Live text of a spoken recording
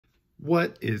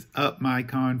What is up, my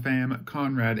con fam?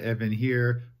 Conrad Evan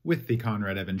here with the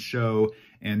Conrad Evan Show,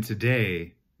 and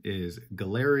today is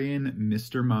Galarian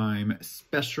Mr.Mime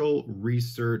Special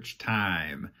Research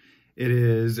time. It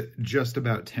is just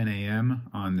about 10 a.m.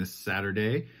 on this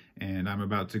Saturday, and I'm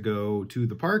about to go to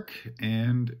the park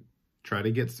and try to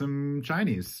get some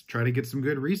Chinese, try to get some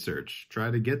good research,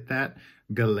 try to get that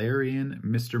Galarian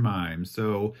Mr.Mime.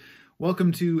 So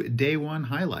welcome to day one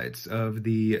highlights of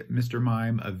the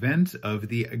Mr.Mime event of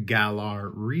the Galar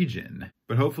region.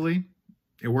 But hopefully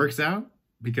it works out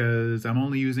because I'm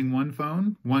only using one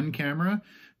phone, one camera,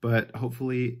 but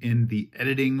hopefully in the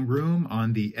editing room,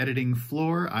 on the editing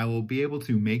floor, I will be able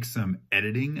to make some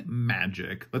editing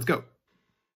magic. Let's go.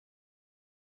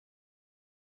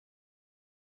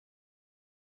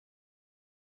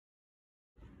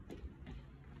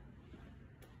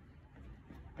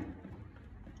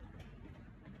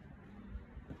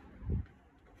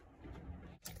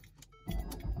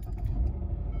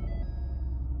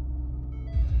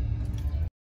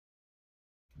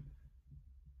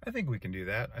 I think we can do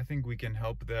that. I think we can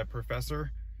help the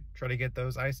professor try to get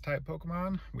those ice-type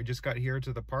Pokemon. We just got here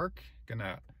to the park.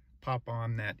 Gonna pop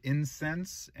on that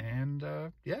incense, and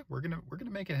yeah, we're gonna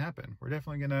make it happen. We're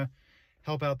definitely gonna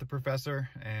help out the professor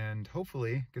and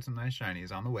hopefully get some nice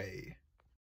shinies on the way.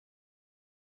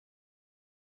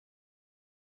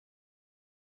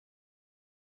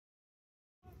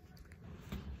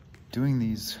 Doing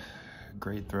these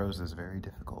great throws is very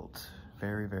difficult.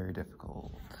 Very, very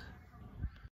difficult.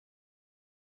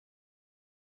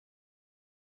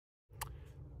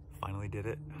 Finally did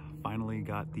it. Finally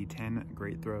got the 10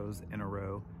 great throws in a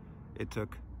row. It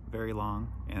took very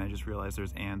long, and I just realized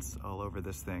there's ants all over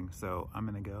this thing. So I'm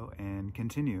gonna go and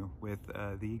continue with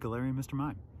the Galarian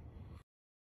Mr.Mime.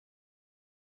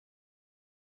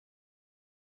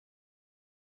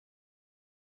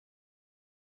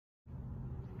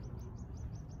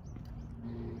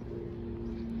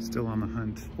 Still on the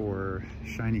hunt for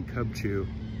shiny Cubchoo.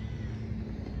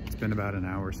 It's been about an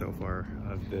hour so far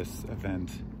of this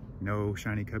event. No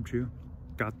shiny Cubchoo.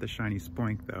 Got the shiny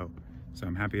Spoink though, so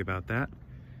I'm happy about that.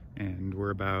 And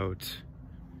we're about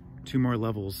 2 more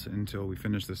levels until we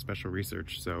finish this special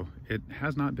research, so it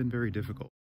has not been very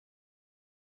difficult.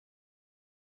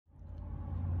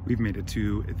 We've made it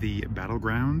to the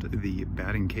battleground, the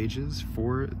batting cages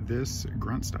for this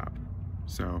grunt stop.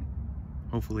 So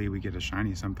hopefully we get a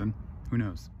shiny something. Who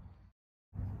knows?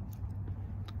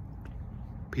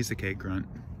 Piece of cake, Grunt.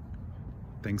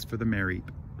 Thanks for the Mareep.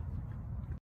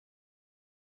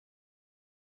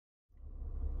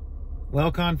 Well,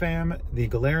 Confam, the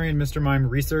Galarian Mr.Mime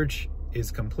research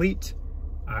is complete.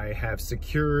 I have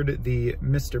secured the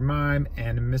Mr. Mime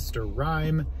and Mr.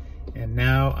 Rhyme, and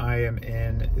now I am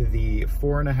in the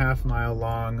 4.5 mile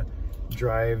long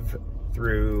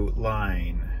drive-through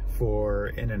line for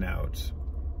In-N-Out,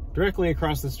 directly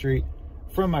across the street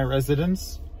from my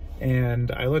residence.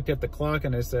 And I looked at the clock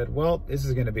and I said, well, this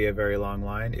is gonna be a very long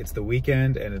line. It's the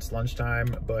weekend and it's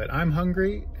lunchtime, but I'm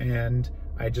hungry, and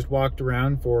I just walked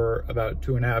around for about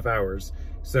 2.5 hours.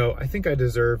 So I think I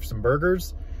deserve some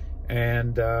burgers.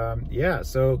 And yeah,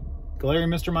 so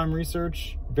Galarian Mr.Mime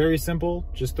research, very simple.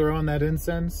 Just throw on that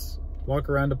incense, walk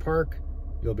around a park,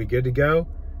 you'll be good to go.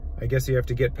 I guess you have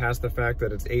to get past the fact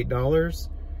that it's $8,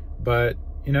 but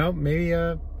you know, maybe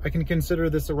I can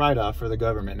consider this a write-off for the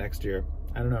government next year.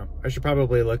 I don't know. I should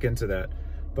probably look into that.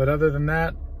 But other than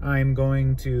that, I'm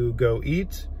going to go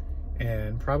eat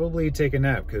and probably take a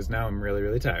nap because now I'm really,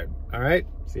 really tired. All right,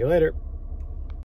 see you later.